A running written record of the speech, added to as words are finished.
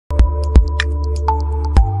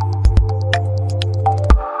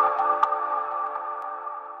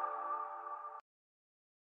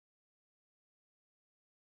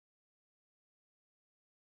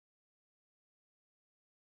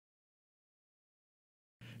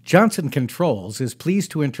Johnson Controls is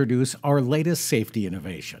pleased to introduce our latest safety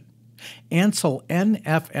innovation, ANSUL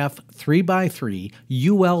NFF 3x3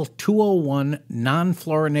 UL201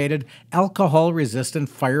 Non-Fluorinated Alcohol Resistant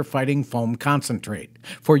Firefighting Foam Concentrate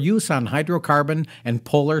for use on hydrocarbon and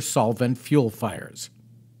polar solvent fuel fires.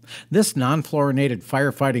 This non-fluorinated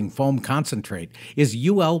firefighting foam concentrate is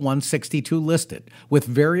UL162 listed with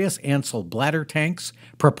various ANSUL bladder tanks,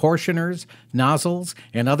 proportioners, nozzles,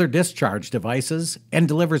 and other discharge devices, and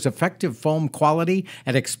delivers effective foam quality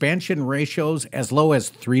at expansion ratios as low as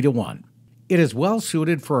 3:1. It is well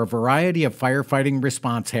suited for a variety of firefighting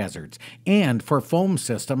response hazards and for foam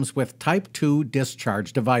systems with Type 2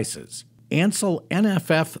 discharge devices. ANSUL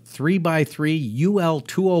NFF 3x3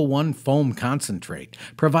 UL201 Foam Concentrate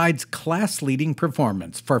provides class-leading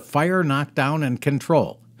performance for fire knockdown and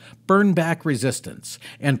control, burn-back resistance,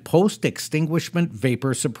 and post-extinguishment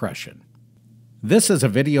vapor suppression. This is a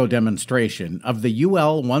video demonstration of the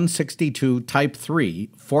UL162 Type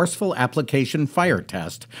 3 Forceful Application Fire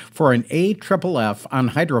Test for an AFFF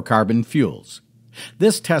on hydrocarbon fuels.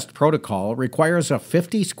 This test protocol requires a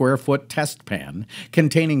 50 square foot test pan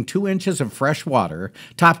containing 2 inches of fresh water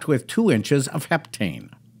topped with 2 inches of heptane.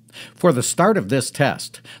 For the start of this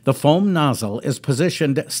test, the foam nozzle is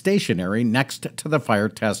positioned stationary next to the fire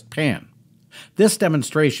test pan. This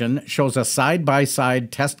demonstration shows a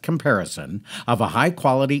side-by-side test comparison of a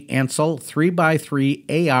high-quality ANSUL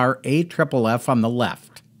 3x3 AR-AFFF on the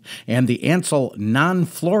left and the ANSUL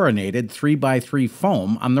non-fluorinated 3x3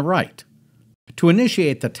 foam on the right. To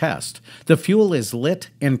initiate the test, the fuel is lit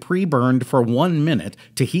and pre-burned for 1 minute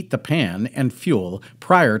to heat the pan and fuel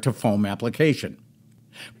prior to foam application.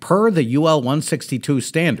 Per the UL162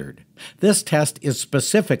 standard, this test is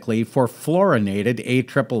specifically for fluorinated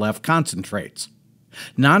AFFF concentrates.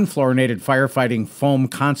 Non-fluorinated firefighting foam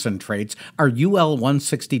concentrates are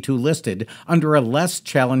UL162 listed under a less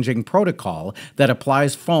challenging protocol that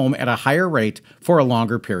applies foam at a higher rate for a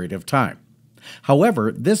longer period of time.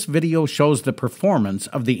 However, this video shows the performance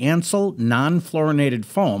of the ANSUL non-fluorinated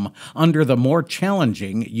foam under the more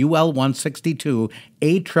challenging UL162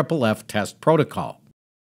 AFFF test protocol.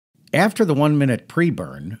 After the 1 minute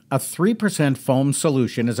pre-burn, a 3% foam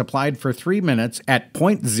solution is applied for 3 minutes at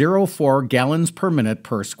 0.04 gallons per minute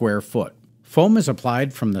per square foot. Foam is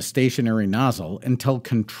applied from the stationary nozzle until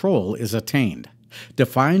control is attained,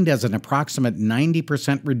 defined as an approximate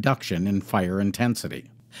 90% reduction in fire intensity.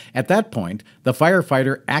 At that point, the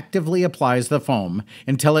firefighter actively applies the foam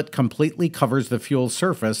until it completely covers the fuel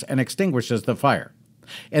surface and extinguishes the fire,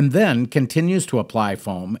 and then continues to apply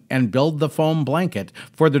foam and build the foam blanket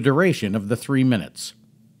for the duration of the 3 minutes.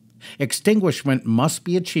 Extinguishment must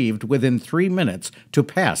be achieved within 3 minutes to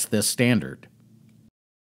pass this standard.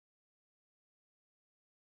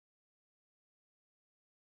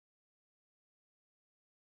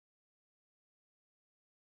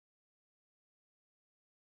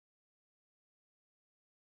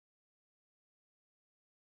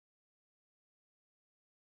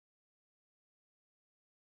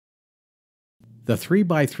 The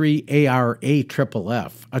 3x3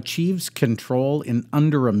 AR-AFFF achieves control in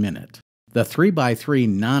under a minute. The 3x3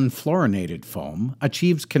 non-fluorinated foam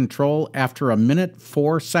achieves control after 1 minute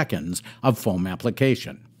 4 seconds of foam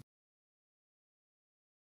application.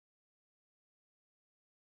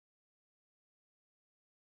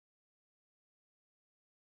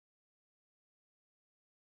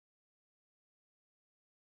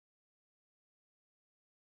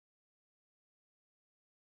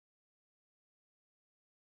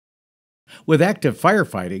 With active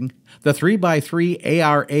firefighting, the 3x3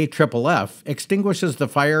 AR-AFFF extinguishes the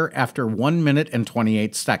fire after 1 minute and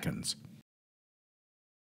 28 seconds.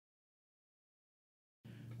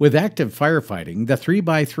 With active firefighting, the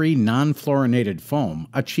 3x3 non-fluorinated foam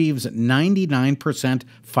achieves 99%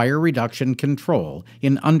 fire reduction control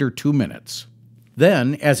in under 2 minutes.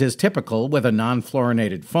 Then, as is typical with a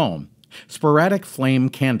non-fluorinated foam, sporadic flame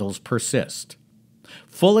candles persist.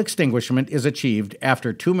 Full extinguishment is achieved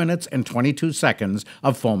after 2 minutes and 22 seconds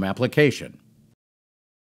of foam application.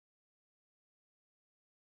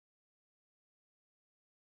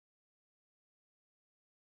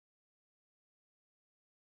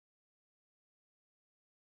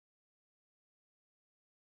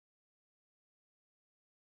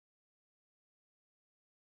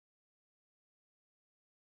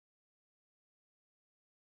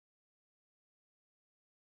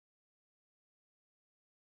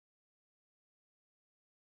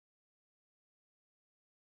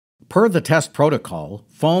 Per the test protocol,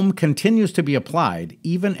 foam continues to be applied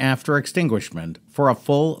even after extinguishment for a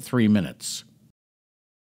full 3 minutes.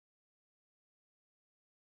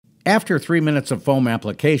 After 3 minutes of foam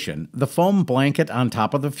application, the foam blanket on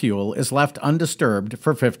top of the fuel is left undisturbed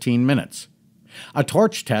for 15 minutes. A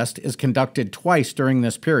torch test is conducted twice during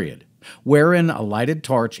this period, wherein a lighted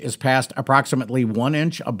torch is passed approximately 1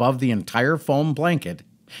 inch above the entire foam blanket,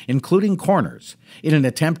 including corners, in an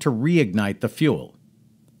attempt to reignite the fuel.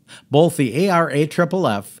 Both the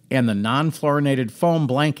AR-AFFF and the non-fluorinated foam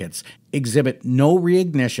blankets exhibit no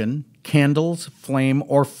reignition, candles, flame,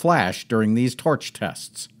 or flash during these torch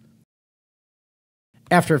tests.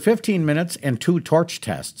 After 15 minutes and 2 torch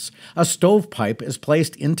tests, a stovepipe is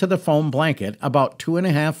placed into the foam blanket about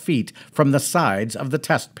 2.5 feet from the sides of the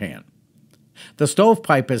test pan. The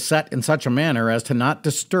stovepipe is set in such a manner as to not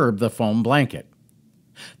disturb the foam blanket.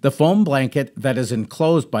 The foam blanket that is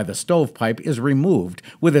enclosed by the stovepipe is removed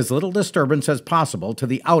with as little disturbance as possible to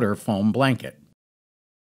the outer foam blanket.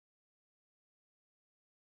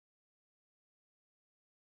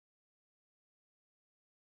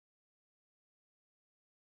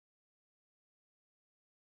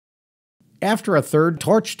 After a third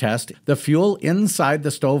torch test, the fuel inside the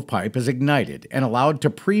stovepipe is ignited and allowed to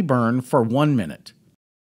pre-burn for 1 minute.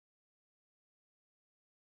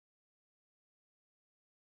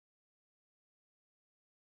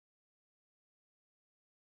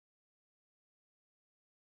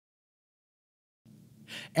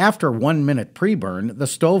 After 1 minute pre-burn, the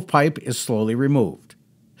stovepipe is slowly removed.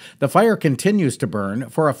 The fire continues to burn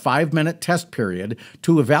for a 5-minute test period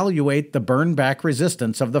to evaluate the burn-back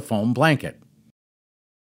resistance of the foam blanket.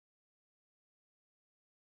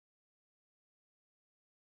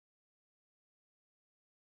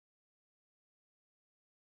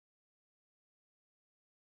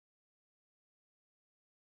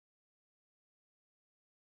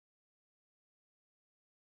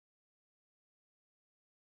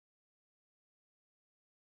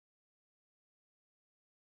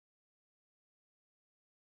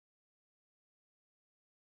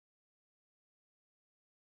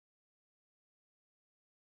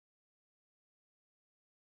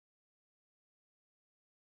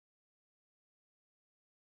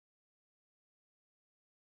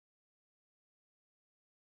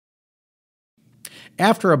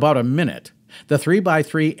 After about a minute, the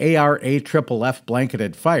 3x3 AR-AFFF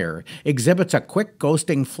blanketed fire exhibits a quick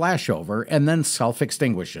ghosting flashover and then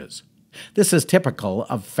self-extinguishes. This is typical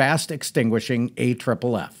of fast extinguishing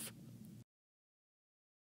AFFF.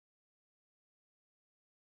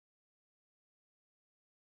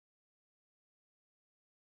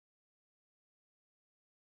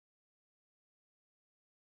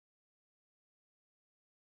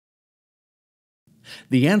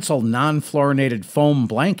 The ANSUL non-fluorinated foam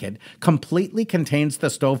blanket completely contains the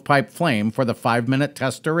stovepipe flame for the 5-minute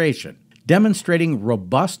test duration, demonstrating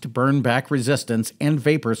robust burn-back resistance and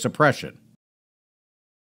vapor suppression.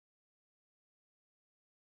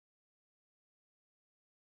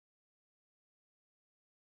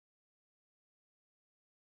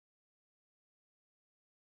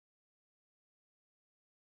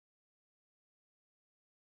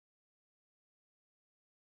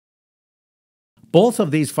 Both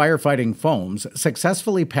of these firefighting foams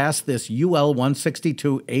successfully passed this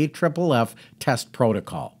UL201 AFFF test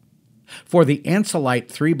protocol. For the ANSULite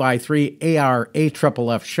 3x3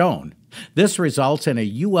 AR-AFFF shown, this results in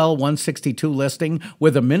a UL201 listing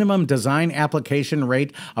with a minimum design application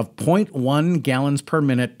rate of 0.1 gallons per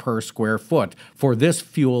minute per square foot for this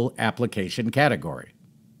fuel application category.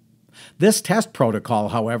 This test protocol,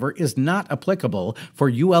 however, is not applicable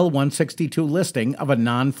for UL201 listing of a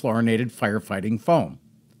non-fluorinated firefighting foam.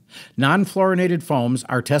 Non-fluorinated foams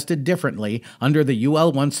are tested differently under the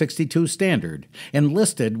UL201 standard and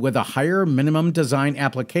listed with a higher minimum design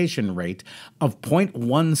application rate of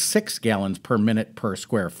 0.16 gallons per minute per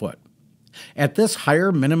square foot. At this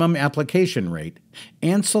higher minimum application rate,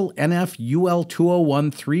 ANSUL NFF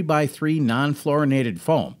UL201 3x3 non-fluorinated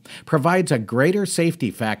foam provides a greater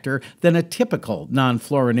safety factor than a typical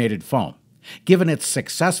non-fluorinated foam, given its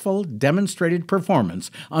successful demonstrated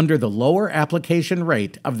performance under the lower application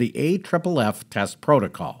rate of the AFFF test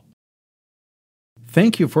protocol.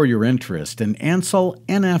 Thank you for your interest in ANSUL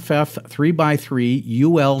NFF 3x3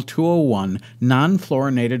 UL201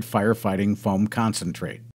 non-fluorinated firefighting foam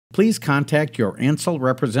concentrate. Please contact your ANSUL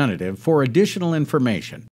representative for additional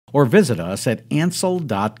information or visit us at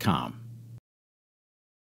ansul.com.